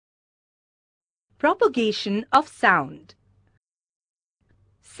Propagation of sound.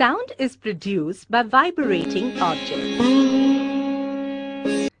 Sound is produced by vibrating objects.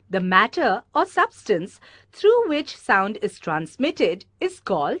 The matter or substance through which sound is transmitted is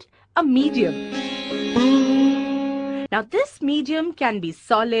called a medium. Now, this medium can be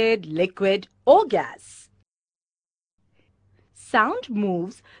solid, liquid, or gas. Sound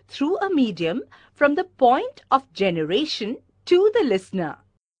moves through a medium from the point of generation to the listener.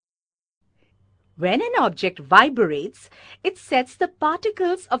 When an object vibrates, it sets the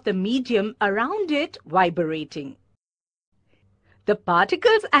particles of the medium around it vibrating. The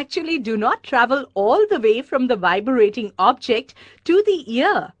particles actually do not travel all the way from the vibrating object to the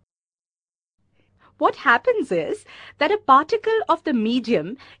ear. What happens is that a particle of the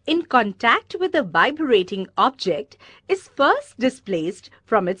medium in contact with the vibrating object is first displaced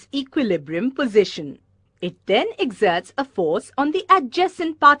from its equilibrium position. It then exerts a force on the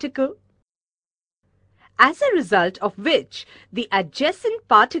adjacent particle, as a result of which the adjacent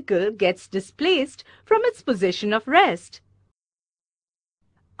particle gets displaced from its position of rest.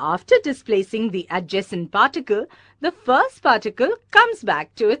 After displacing the adjacent particle, the first particle comes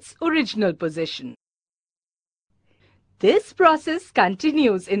back to its original position. This process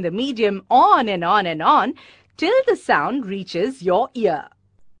continues in the medium on and on and on till the sound reaches your ear.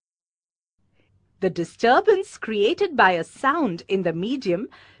 The disturbance created by a sound in the medium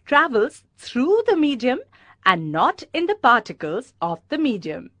travels through the medium and not in the particles of the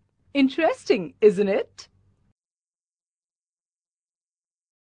medium. Interesting, isn't it?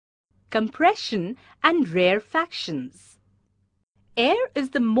 Compression and rarefactions. Air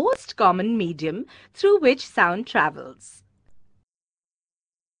is the most common medium through which sound travels.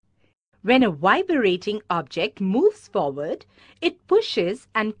 When a vibrating object moves forward, it pushes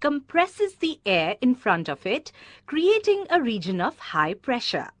and compresses the air in front of it, creating a region of high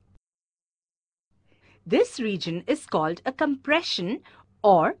pressure. This region is called a compression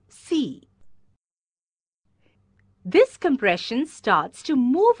or sea. This compression starts to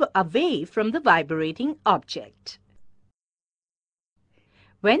move away from the vibrating object.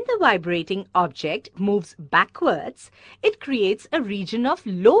 When the vibrating object moves backwards, it creates a region of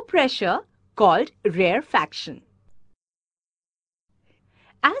low pressure called rarefaction.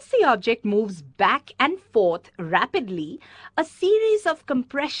 As the object moves back and forth rapidly, a series of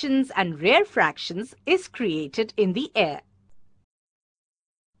compressions and rarefactions is created in the air.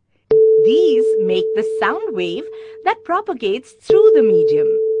 These make the sound wave that propagates through the medium.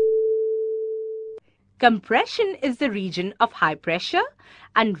 Compression is the region of high pressure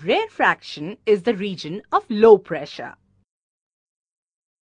and rarefaction is the region of low pressure.